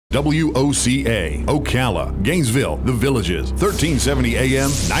WOCA, Ocala, Gainesville, The Villages, 1370 AM,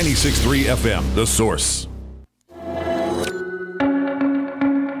 96.3 FM, The Source.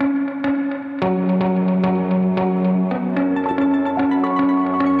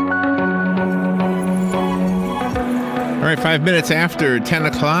 All right, 5 minutes after 10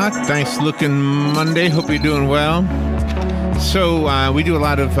 o'clock. Nice looking Monday. Hope you're doing well. So we do a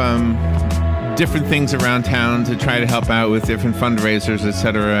lot of different things around town to try to help out with different fundraisers,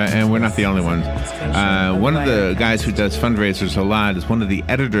 etc. And we're not the only ones. One of the guys who does fundraisers a lot is one of the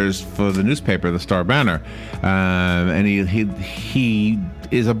editors for the newspaper, the Star Banner, and he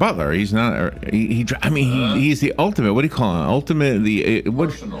is a butler. He's not. He's the ultimate. What do you call him? Ultimate.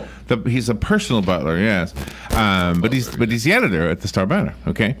 Personal. He's a personal butler. Yes. But he's the editor at the Star Banner.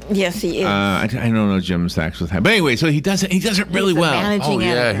 Okay. Yes, he is. I don't know Jim's actual time, but anyway, so he does it really well. Oh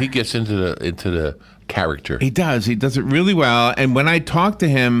yeah, he gets into the character. He does it really well. And when I talk to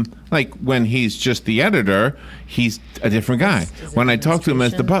him, like when he's just the editor, he's a different guy. When I talk to him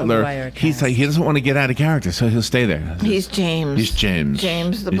as the butler, he's like, he doesn't want to get out of character, so he'll stay there. He's James. He's James.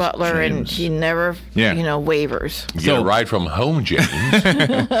 James the butler, and he never, wavers. You get a ride from home, James.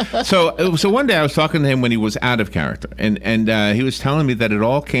 So one day I was talking to him when he was out of character, and he was telling me that it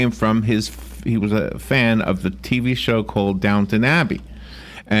all came from he was a fan of the TV show called Downton Abbey.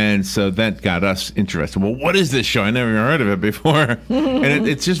 And so that got us interested. Well, what is this show? I never heard of it before. And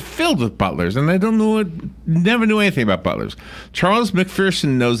it's just filled with butlers. And I never knew anything about butlers. Charles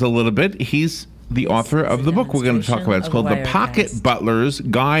MacPherson knows a little bit. He's the author of the book we're going to talk about. It's called The Pocket Butler's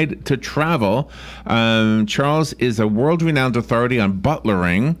Guide to Travel. Charles is a world-renowned authority on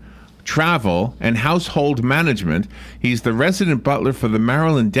butlering, travel, and household management. He's the resident butler for the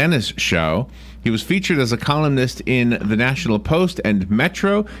Marilyn Dennis Show. He was featured as a columnist in the National Post and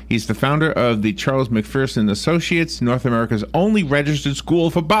Metro. He's the founder of the Charles MacPherson Associates, North America's only registered school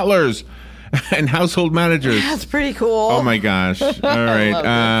for butlers and household managers. That's pretty cool. Oh my gosh. All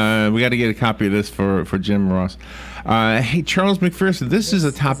right. We got to get a copy of this for Jim Ross. Hey, Charles MacPherson, this is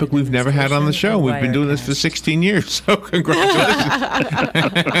a topic we've never had on the show. We've been doing this for 16 years, so congratulations.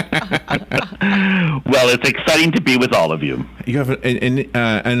 Well, it's exciting to be with all of you. You have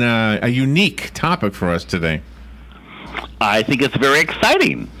a unique topic for us today. I think it's very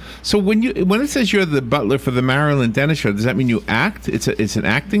exciting. So when it says you're the butler for the Marilyn Dennis Show, does that mean you act? It's an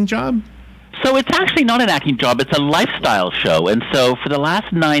acting job? So it's actually not an acting job. It's a lifestyle show. And so for the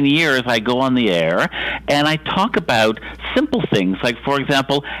last 9 years, I go on the air and I talk about simple things like, for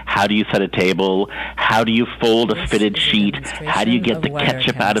example, how do you set a table? How do you fold a fitted sheet? How do you get the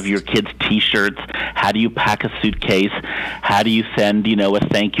ketchup out of your kids' T-shirts? How do you pack a suitcase? How do you send, a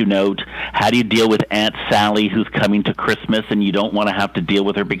thank you note? How do you deal with Aunt Sally who's coming to Christmas and you don't want to have to deal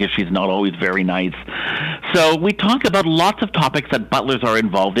with her because she's not always very nice? So we talk about lots of topics that butlers are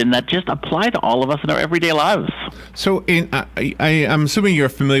involved in that just apply to all of us in our everyday lives. So I'm assuming you're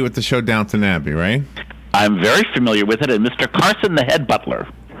familiar with the show Downton Abbey, right? I'm very familiar with it, and Mr. Carson, the head butler.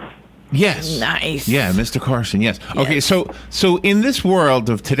 Yes. Nice. Yeah, Mr. Carson, yes. Okay, so in this world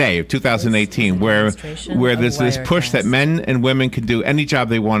of today, of 2018, where there's this push that men and women can do any job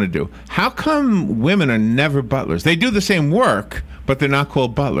they want to do, how come women are never butlers? They do the same work, but they're not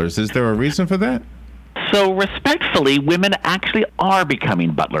called butlers. Is there a reason for that? So respectfully, women actually are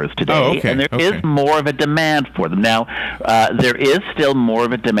becoming butlers today, and there is more of a demand for them. Now, there is still more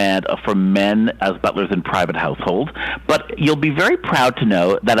of a demand for men as butlers in private households, but you'll be very proud to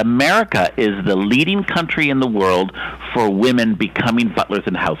know that America is the leading country in the world for women becoming butlers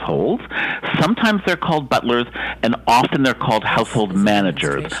in households. Sometimes they're called butlers, and often they're called household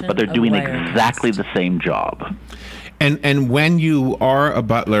managers, but they're doing exactly the same job. And when you are a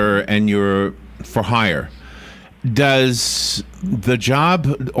butler and you're for hire, does the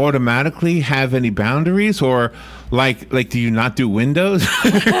job automatically have any boundaries, or like do you not do windows?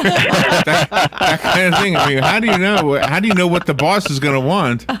 that kind of thing. I mean, how do you know what the boss is going to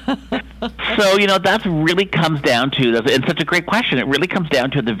want? So, that really comes down to, it's such a great question, it really comes down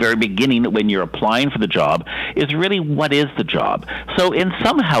to at the very beginning when you're applying for the job, is really what is the job? So in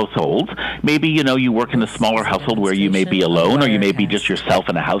some households, maybe, you work in a smaller household where you may be alone, or you may be just yourself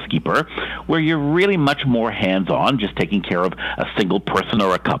and a housekeeper, where you're really much more hands-on, just taking care of a single person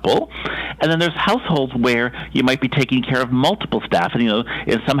or a couple. And then there's households where you might be taking care of multiple staff. And,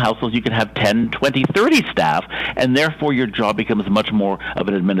 in some households you can have 10, 20, 30 staff, and therefore your job becomes much more of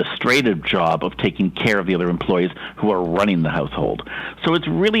an administrative job of taking care of the other employees who are running the household. So it's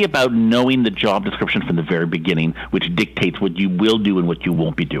really about knowing the job description from the very beginning, which dictates what you will do and what you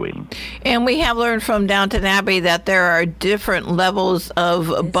won't be doing. And we have learned from Downton Abbey that there are different levels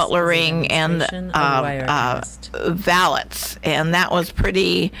of butlering and valets, and that was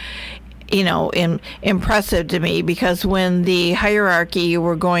pretty impressive to me, because when the hierarchy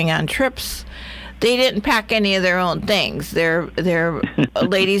were going on trips, they didn't pack any of their own things. Their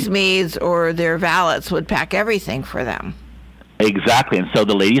ladies' maids or their valets would pack everything for them. Exactly. And so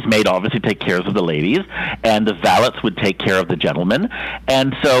the ladies' maid obviously take care of the ladies, and the valets would take care of the gentlemen.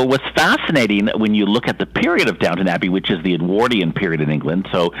 And so what's fascinating when you look at the period of Downton Abbey, which is the Edwardian period in England,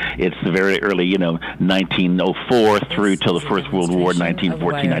 so it's the very early, 1904 through till the First World War,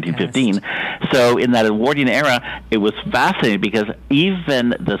 1914, 1915. So in that Edwardian era, it was fascinating because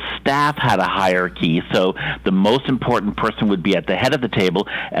even the staff had a hierarchy. So the most important person would be at the head of the table,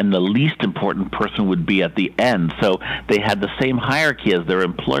 and the least important person would be at the end. So they had the same hierarchy as their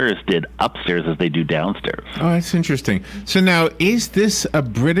employers did upstairs as they do downstairs. Oh, that's interesting. So now, is this a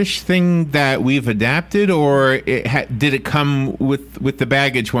British thing that we've adapted, or did it come with the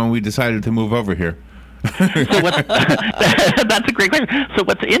baggage when we decided to move over here? That's a great question. So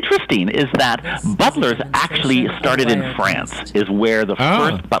what's interesting is that butlers actually started in France, is where the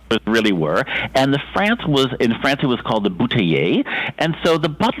first butlers really were. And in France it was called the bouteiller. And so the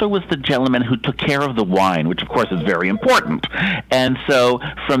butler was the gentleman who took care of the wine, which of course is very important. And so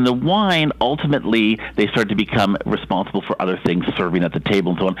from the wine, ultimately, they started to become responsible for other things, serving at the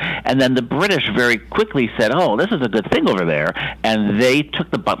table and so on. And then the British very quickly said, oh, this is a good thing over there. And they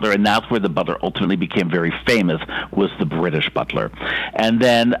took the butler, and that's where the butler ultimately became very famous, was the British butler. And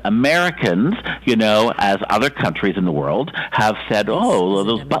then Americans, as other countries in the world, have said, oh, well,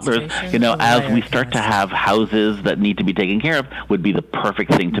 those butlers, as we start to have houses that need to be taken care of, would be the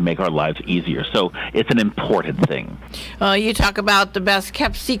perfect thing to make our lives easier. So it's an important thing. You talk about the best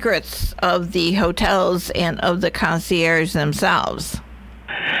kept secrets of the hotels and of the concierge themselves.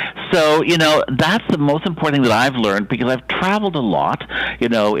 So, that's the most important thing that I've learned, because I've traveled a lot,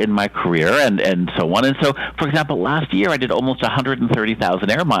 in my career and so on. And so, for example, last year I did almost 130,000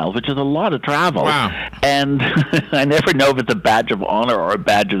 air miles, which is a lot of travel. Wow. And I never know if it's a badge of honor or a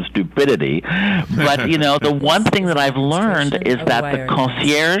badge of stupidity. But, the one thing that I've learned is that the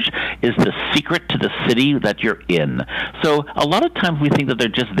concierge is the secret to the city that you're in. So a lot of times we think that they're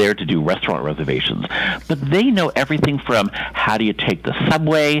just there to do restaurant reservations, but they know everything from how do you take the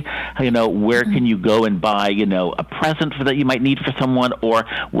subway, where can you go and buy, a present that you might need for someone, or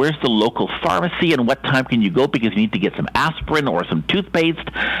where's the local pharmacy and what time can you go because you need to get some aspirin or some toothpaste.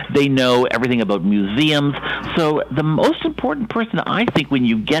 They know everything about museums. So the most important person, I think, when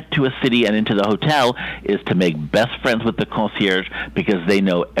you get to a city and into the hotel is to make best friends with the concierge, because they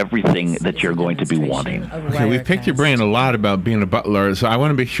know everything that you're going to be wanting. Okay, we've picked your brain a lot about being a butler, so I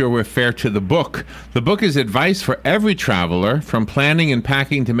want to be sure we're fair to the book. The book is advice for every traveler, from planning and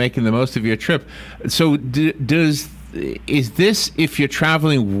packing to making the most of your trip. So is this if you're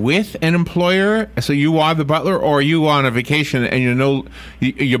traveling with an employer, so you are the butler, or are you on a vacation and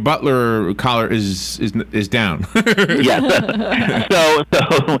your butler collar is down? Yes.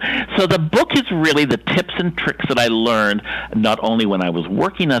 So the book is really the tips and tricks that I learned not only when I was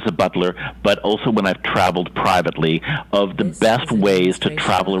working as a butler, but also when I've traveled privately, of the best ways to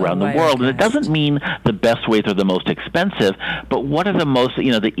travel around the world. And it doesn't mean the best ways are the most expensive, but what are the most,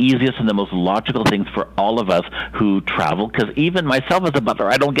 the easiest and the most logical things for all of us who travel, because even myself as a butler,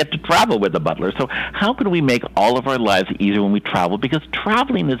 I don't get to travel with a butler. So how can we make all of our lives easier when we travel? Because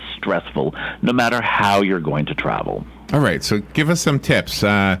traveling is stressful, no matter how you're going to travel. All right, so give us some tips.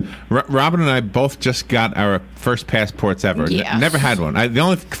 Robin and I both just got our first passports ever. Yes. Never had one. The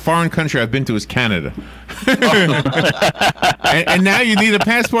only foreign country I've been to is Canada. and now you need a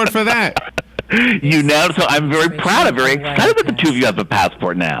passport for that. So I'm very proud. I'm very excited that the two of you have a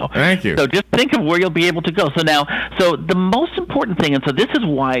passport now. Thank you. So just think of where you'll be able to go. So the most important thing, and so this is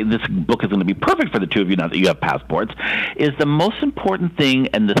why this book is going to be perfect for the two of you now that you have passports, is the most important thing,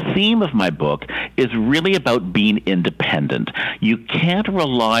 and the theme of my book is really about being independent. You can't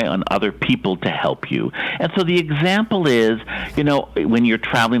rely on other people to help you. And so the example is, when you're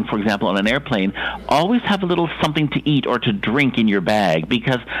traveling, for example, on an airplane, always have a little something to eat or to drink in your bag,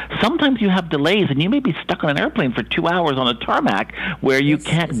 because sometimes you have delays delays, and you may be stuck on an airplane for 2 hours on a tarmac where you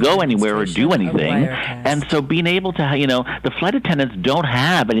can't go anywhere or do anything. And so being able to, the flight attendants don't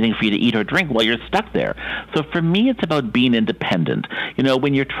have anything for you to eat or drink while you're stuck there. So for me, it's about being independent.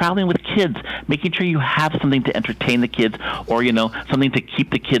 When you're traveling with kids, making sure you have something to entertain the kids, or something to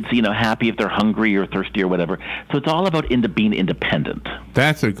keep the kids happy if they're hungry or thirsty or whatever. So it's all about being independent.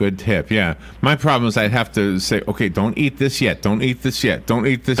 That's a good tip. Yeah, my problem is I'd have to say, okay, don't eat this yet, don't eat this yet, don't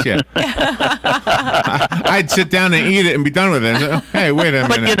eat this yet. I'd sit down and eat it and be done with it. Hey, wait a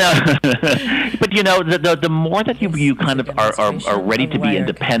minute. The more that you kind of are ready to be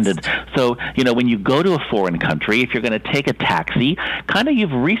independent. So when you go to a foreign country, if you're going to take a taxi, kind of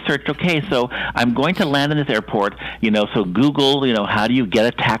you've researched. Okay, so I'm going to land in this airport. So Google, how do you get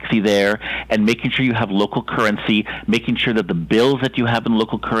a taxi there, and making sure you have local currency, making sure that the bills that you have in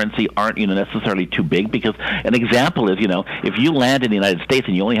local currency aren't necessarily too big. Because an example is, if you land in the United States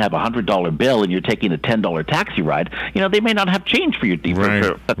and you only have $100 bill and you're taking a $10 taxi ride, they may not have change for you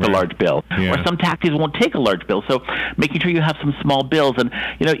for such a large bill. Yeah. Or some taxis won't take a large bill. So making sure you have some small bills. And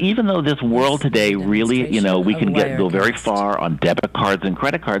even though this world today really, we can go very far on debit cards and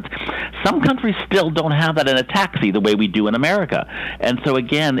credit cards, some countries still don't have that in a taxi the way we do in America. And so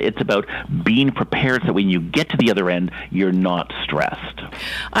again, it's about being prepared so when you get to the other end, you're not stressed.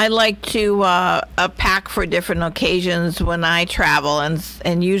 I like to pack for different occasions when I travel,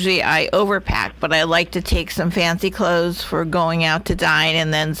 and usually I overpack, but I like to take some fancy clothes for going out to dine,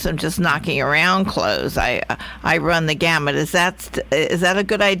 and then some just knocking around clothes. I run the gamut. Is that a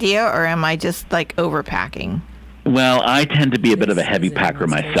good idea, or am I just like overpacking? Well, I tend to be a bit of a heavy packer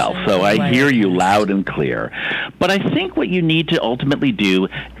myself, so I hear you loud and clear. But I think what you need to ultimately do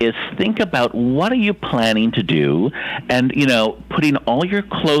is think about what are you planning to do, and, putting all your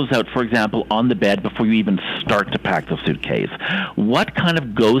clothes out, for example, on the bed before you even start to pack the suitcase. What kind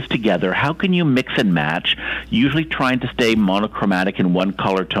of goes together? How can you mix and match? Usually trying to stay monochromatic in one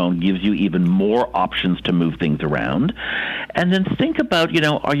color tone gives you even more options to move things around. And then think about,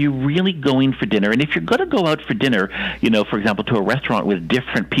 are you really going for dinner? And if you're going to go out for dinner, for example, to a restaurant with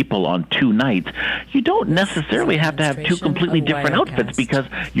different people on 2 nights, you don't necessarily have to have 2 completely different outfits because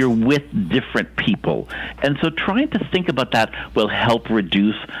you're with different people. And so trying to think about that will help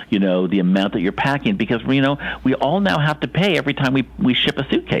reduce, the amount that you're packing, because, we all now have to pay every time we ship a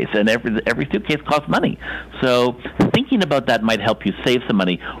suitcase, and every suitcase costs money. So thinking about that might help you save some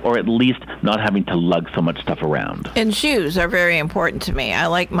money, or at least not having to lug so much stuff around. And shoes are very important to me. I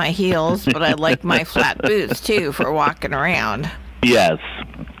like my heels, but I like my flat boots too for walking around. Yes.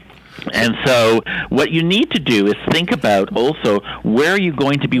 And so what you need to do is think about also where are you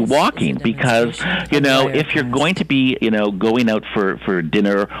going to be walking, because, if you're going to be, going out for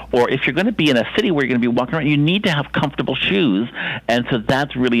dinner, or if you're going to be in a city where you're going to be walking around, you need to have comfortable shoes. And so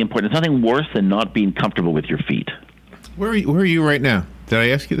that's really important. There's nothing worse than not being comfortable with your feet. Where are you right now? Did I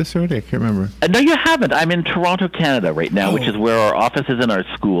ask you this already? I can't remember. No, you haven't. I'm in Toronto, Canada right now, which is where our office is in our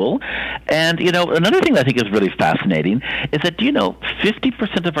school. And, another thing that I think is really fascinating is that,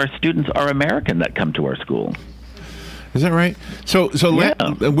 50% of our students are American that come to our school. Is that right? So Yeah.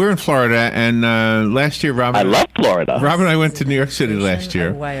 We're in Florida, and last year, Robin. I love Florida. Robin and I went to New York City last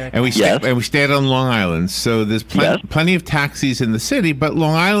year, and we stayed on Long Island. So there's plenty of taxis in the city, but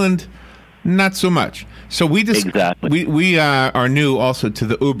Long Island, not so much. So we just we are new also to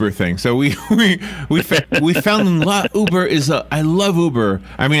the Uber thing. So we found in Uber is I love Uber.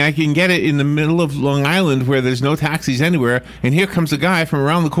 I mean, I can get it in the middle of Long Island where there's no taxis anywhere, and here comes a guy from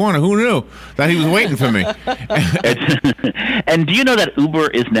around the corner. Who knew that he was waiting for me? And do you know that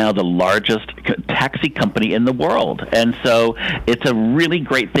Uber is now the largest taxi company in the world? And so it's a really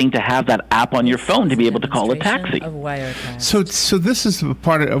great thing to have that app on your phone to be able to call a taxi. So this is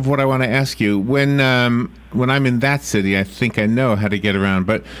part of what I want to ask you. When I'm in that city, I think I know how to get around.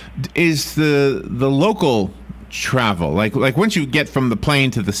 But is the local travel, like once you get from the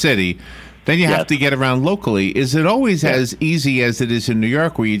plane to the city, then you have to get around locally. Is it always as easy as it is in New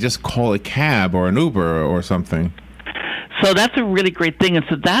York, where you just call a cab or an Uber or something? So that's a really great thing. And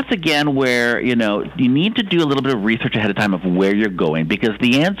so that's, again, where, you need to do a little bit of research ahead of time of where you're going, because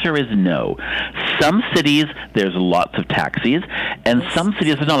the answer is no. Some cities, there's lots of taxis, and some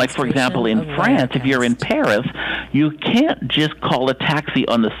cities, no. Like, for example, in France, if you're in Paris, you can't just call a taxi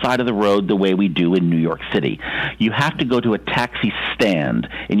on the side of the road the way we do in New York City. You have to go to a taxi stand,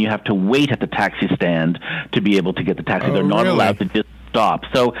 and you have to wait at the taxi stand to be able to get the taxi. They're not allowed to just stop.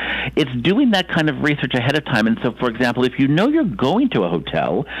 So it's doing that kind of research ahead of time. And so, for example, if you know you're going to a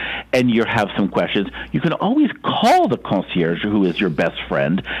hotel and you have some questions, you can always call the concierge, who is your best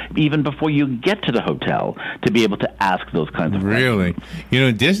friend, even before you get to the hotel, to be able to ask those kinds of questions. Really? You know,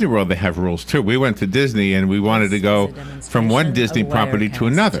 in Disney World, they have rules, too. We went to Disney, and we wanted to go from one Disney property to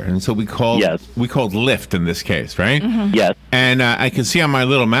another. And so we called Lyft in this case, right? Yes. And I can see on my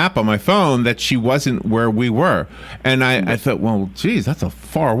little map on my phone that she wasn't where we were. And I thought, well, geez, that's a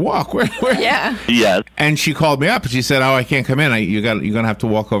far walk. Where? Yeah. Yes. And she called me up and she said, "Oh, I can't come in. You're gonna have to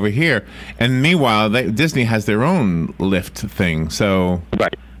walk over here." And meanwhile, Disney has their own Lyft thing. So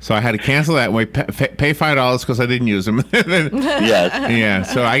Right. So I had to cancel that. We pay $5 because I didn't use them. Yes. Yeah.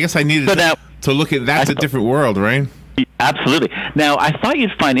 So I guess I needed to look at that's a different world, right? Absolutely. Now, I thought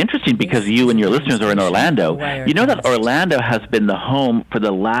you'd find interesting, because you and your listeners are in Orlando. You know that Orlando has been the home for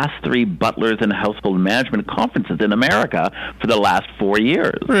the last 3 Butlers and Household Management conferences in America for the last 4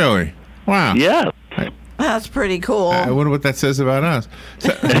 years. Really? Wow. Yes. That's pretty cool. I wonder what that says about us.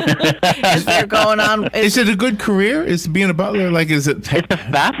 So, Is there going on? is it a good career? Is being a butler is it? It's a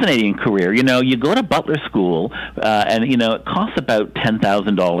fascinating career. You know, you go to Butler school, and you know it costs about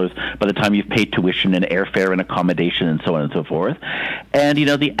 $10,000 by the time you've paid tuition and airfare and accommodation and so on and so forth. And you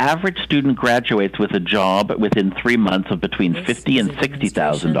know, the average student graduates with a job within 3 months of between $50,000 and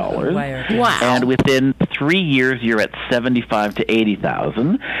 $60,000. Wow. And within 3 years, you're at $75,000 to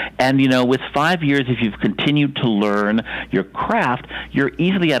 $80,000. And you know, with 5 years, if you've continued to learn your craft, you're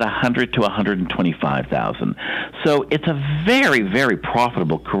easily at $100,000 to $125,000. So it's a very, very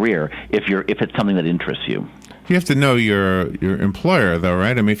profitable career if it's something that interests you. You have to know your employer, though,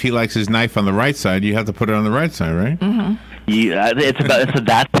 right? I mean, if he likes his knife on the right side, you have to put it on the right side, right? Mm-hmm. Yeah, that's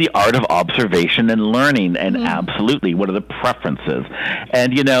the art of observation and learning, and absolutely, what are the preferences?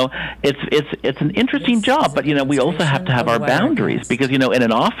 And you know, it's an interesting job, but you know, we also have to have our boundaries, because you know, in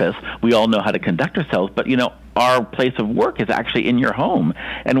an office, we all know how to conduct ourselves, but you know, our place of work is actually in your home,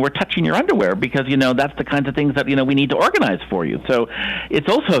 and we're touching your underwear because you know that's the kinds of things that you know we need to organize for you. So it's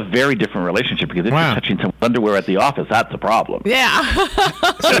also a very different relationship, because if you're touching someone's underwear at the office, that's a problem. Yeah.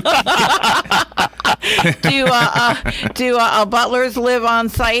 Do butlers live on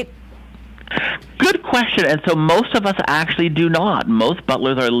site? Good question. And so most of us actually do not. Most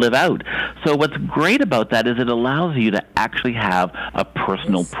butlers are live out. So what's great about that is it allows you to actually have a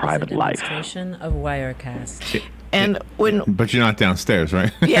personal, private life. Of Wirecast. And but you're not downstairs,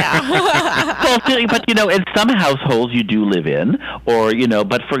 right? Yeah. Well, but you know, in some households you do live in, or you know.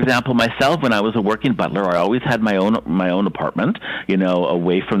 But for example, myself, when I was a working butler, I always had my own apartment, you know,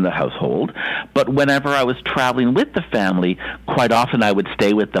 away from the household. But whenever I was traveling with the family, quite often I would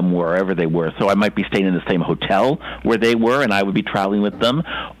stay with them wherever they were. So I might be staying in the same hotel where they were, and I would be traveling with them.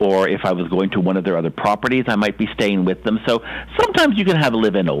 Or if I was going to one of their other properties, I might be staying with them. So sometimes you can have a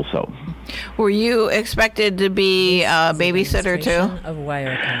live-in also. Were you expected to be a babysitter too? Of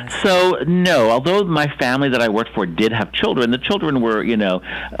Wirecast. So no, although my family that I worked for did have children, the children were, you know,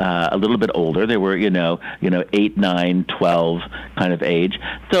 a little bit older. They were, you know, 8, 9, 12 kind of age.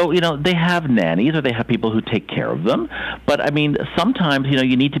 So, you know, they have nannies or they have people who take care of them. But I mean, sometimes, you know,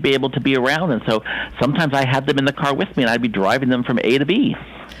 you need to be able to be around. And so sometimes I had them in the car with me and I'd be driving them from A to B.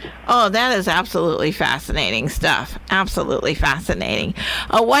 Oh, that is absolutely fascinating stuff. Absolutely fascinating.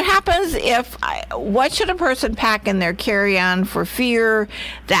 What happens what should a person pack in their carry-on for fear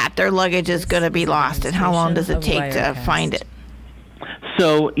that their luggage is going to be lost, and how long does it take to find it?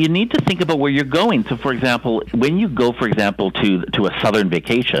 So you need to think about where you're going. So, for example, when you go, for example, to a southern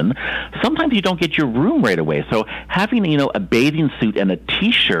vacation, sometimes you don't get your room right away. So having, you know, a bathing suit and a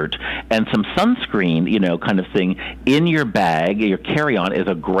T-shirt and some sunscreen, you know, kind of thing in your bag, your carry-on, is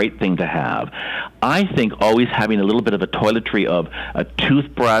a great thing to have. I think always having a little bit of a toiletry of a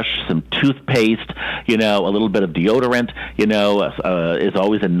toothbrush, some toothpaste, you know, a little bit of deodorant, you know, is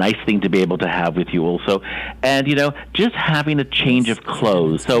always a nice thing to be able to have with you also. And, you know, just having a change of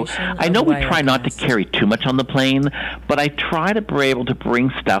clothes. So I know we try not to carry too much on the plane, but I try to be able to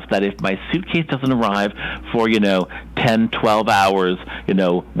bring stuff that if my suitcase doesn't arrive for, you know, 10, 12 hours, you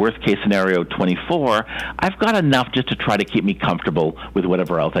know, worst case scenario 24, I've got enough just to try to keep me comfortable with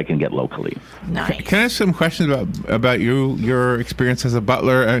whatever else I can get locally. Nice. Can I ask some questions about your experience as a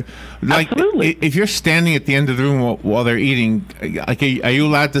butler? Like, absolutely. If you're standing at the end of the room while they're eating, like, are you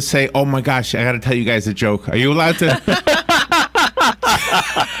allowed to say, "Oh my gosh, I got to tell you guys a joke"? Are you allowed to?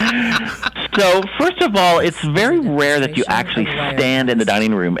 So, first of all, it's very rare that you actually stand in the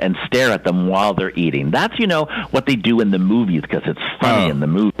dining room and stare at them while they're eating. That's, what they do in the movies because it's funny in the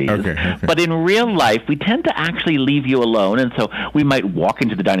movies. Okay. But in real life, we tend to actually leave you alone, and so we might walk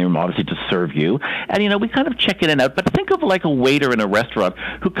into the dining room, obviously, to serve you. And, we kind of check in and out. But think of like a waiter in a restaurant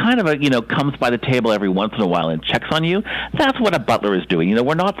who kind of, comes by the table every once in a while and checks on you. That's what a butler is doing.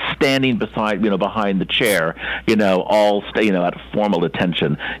 We're not standing beside, behind the chair, all at formal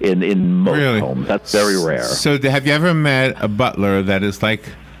attention in most homes. That's very rare. So have you ever met a butler that is like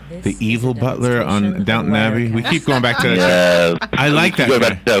the evil butler on Downton Abbey? We keep going back to that. Yes. I like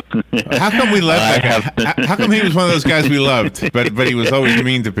that guy. How come we love that guy? How come he was one of those guys we loved, but he was always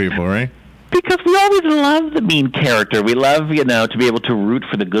mean to people, right? Because we always love the mean character. We love, to be able to root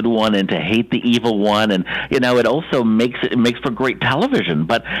for the good one and to hate the evil one. And, it also makes for great television.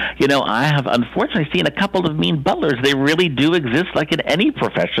 But, I have unfortunately seen a couple of mean butlers. They really do exist like in any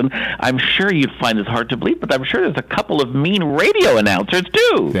profession. I'm sure you'd find this hard to believe, but I'm sure there's a couple of mean radio announcers,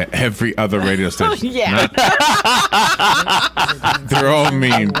 too. Yeah, every other radio station. Yeah. They're all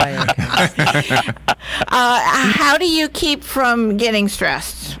mean. How do you keep from getting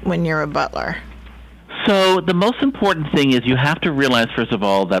stressed when you're a butler? So the most important thing is you have to realize, first of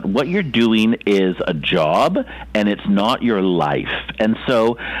all, that what you're doing is a job and it's not your life. And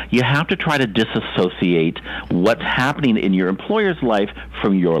so you have to try to disassociate what's happening in your employer's life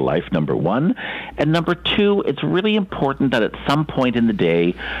from your life, number one. And number two, it's really important that at some point in the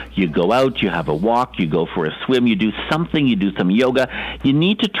day, you go out, you have a walk, you go for a swim, you do something, you do some yoga. You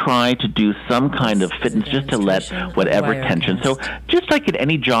need to try to do some kind of fitness just to let whatever tension. So just like at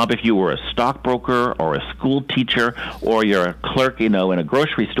any job, if you were a stockbroker or a school teacher or you're a clerk, in a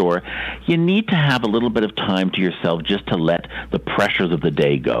grocery store, you need to have a little bit of time to yourself just to let the pressures of the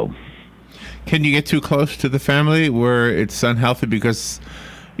day go. Can you get too close to the family where it's unhealthy because,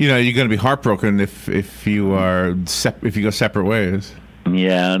 you're going to be heartbroken if you go separate ways?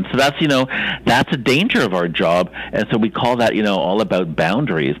 Yeah, and so that's a danger of our job, and so we call that, all about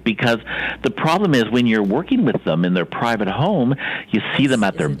boundaries, because the problem is when you're working with them in their private home, you see them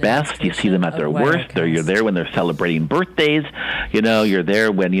at their best, you see them at their worst. You're there when they're celebrating birthdays, you're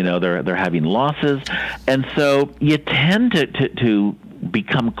there when, they're having losses, and so you tend to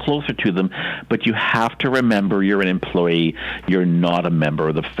become closer to them, but you have to remember you're an employee, you're not a member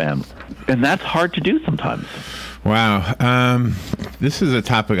of the family, and that's hard to do sometimes. Wow. This is a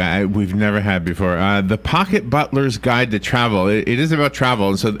topic we've never had before. The Pocket Butler's Guide to Travel. It is about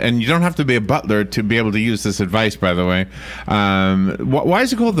travel, and you don't have to be a butler to be able to use this advice, by the way. Why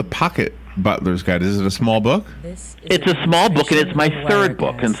is it called the Pocket Butler's Guide? Is it a small book? It's a small book, and it's my third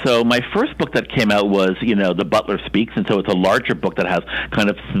book. And so my first book that came out was, The Butler Speaks, and so it's a larger book that has kind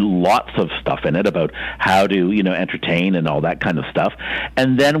of lots of stuff in it about how to, entertain and all that kind of stuff.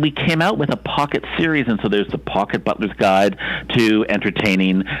 And then we came out with a pocket series, and so there's the Pocket Butler's Guide to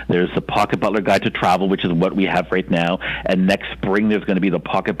Entertaining. There's the Pocket Butler Guide to Travel, which is what we have right now. And next spring, there's going to be the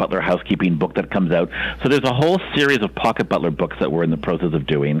Pocket Butler Housekeeping book that comes out. So there's a whole series of Pocket Butler books that we're in the process of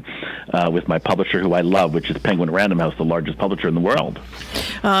doing with my publisher, who I love, which is Penguin Random House, the largest publisher in the world.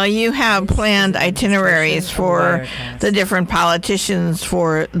 You have planned itineraries for the different politicians,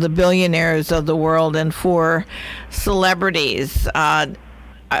 for the billionaires of the world, and for celebrities.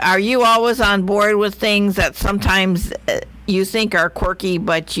 Are you always on board with things that sometimes you think are quirky,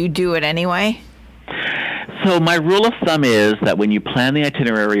 but you do it anyway? So my rule of thumb is that when you plan the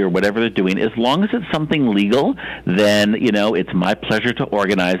itinerary or whatever they're doing, as long as it's something legal, then, it's my pleasure to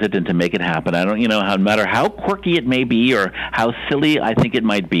organize it and to make it happen. I don't, no matter how quirky it may be or how silly I think it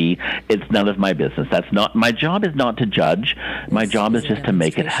might be, it's none of my business. My job is not to judge. My job is just to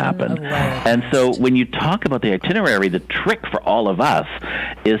make it happen. And so when you talk about the itinerary, the trick for all of us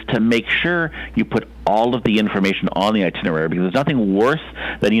is to make sure you put all of the information on the itinerary, because there's nothing worse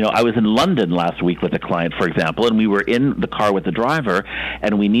than, I was in London last week with a client, for example, and we were in the car with the driver,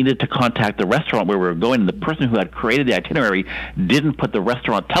 and we needed to contact the restaurant where we were going, and the person who had created the itinerary didn't put the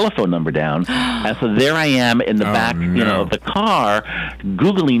restaurant telephone number down. And so there I am in the back, of the car,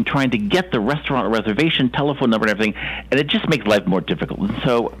 Googling, trying to get the restaurant reservation telephone number and everything, and it just makes life more difficult. And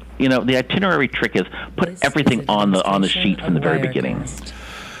so, the itinerary trick is put everything on the sheet from the very beginning.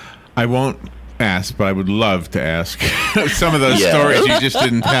 I won't ask, but I would love to ask some of those stories you just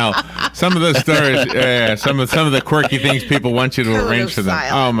didn't tell. Some of those stories, some of the quirky things people want you to arrange for them.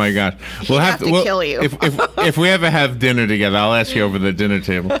 Oh my gosh, we'll have to kill you. If we ever have dinner together, I'll ask you over the dinner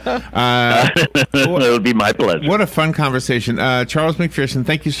table. It would be my pleasure. What a fun conversation, Charles MacPherson.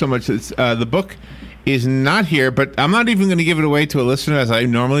 Thank you so much. It's the book is not here, but I'm not even going to give it away to a listener as I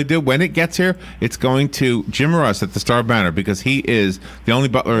normally do. When it gets here, it's going to Jim Ross at the Star Banner because he is the only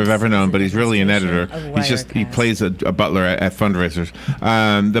butler I've ever known, but he's really an editor. He plays a butler at fundraisers.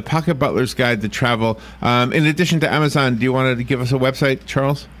 The Pocket Butler's Guide to Travel. In addition to Amazon, do you want to give us a website,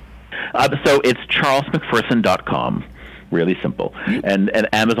 Charles? So it's charlesmcpherson.com. Really simple. And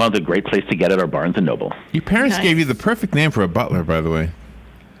Amazon's a great place to get it, or Barnes & Noble. Your parents gave you the perfect name for a butler, by the way.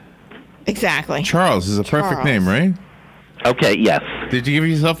 Exactly. Charles is a perfect name, right? Okay, yes. Did you give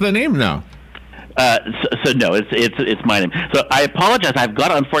yourself the name? No. So no, it's my name. So I apologize. I've got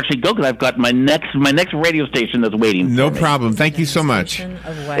to unfortunately go because I've got my next radio station that's waiting. No for me. problem. Thank you so much.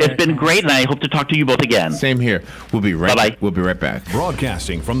 It's been great, and I hope to talk to you both again. Same here. We'll be right. Bye-bye. We'll be right back.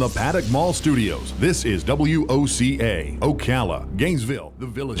 Broadcasting from the Paddock Mall Studios, this is WOCA, Ocala, Gainesville, The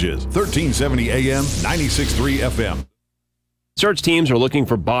Villages, 1370 AM, 96.3 FM. Search teams are looking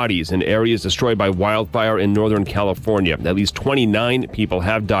for bodies in areas destroyed by wildfire in Northern California. At least 29 people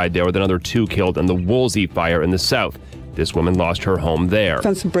have died there, with another 2 killed in the Woolsey fire in the south. This woman lost her home there.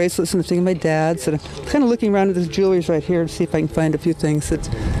 Found some bracelets and a thing of my dad's, and I'm kind of looking around at this jewelry right here to see if I can find a few things that,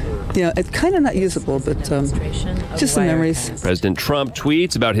 it's kind of not usable, but just some memories. President Trump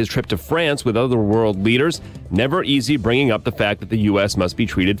tweets about his trip to France with other world leaders. Never easy bringing up the fact that the U.S. must be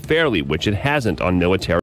treated fairly, which it hasn't on military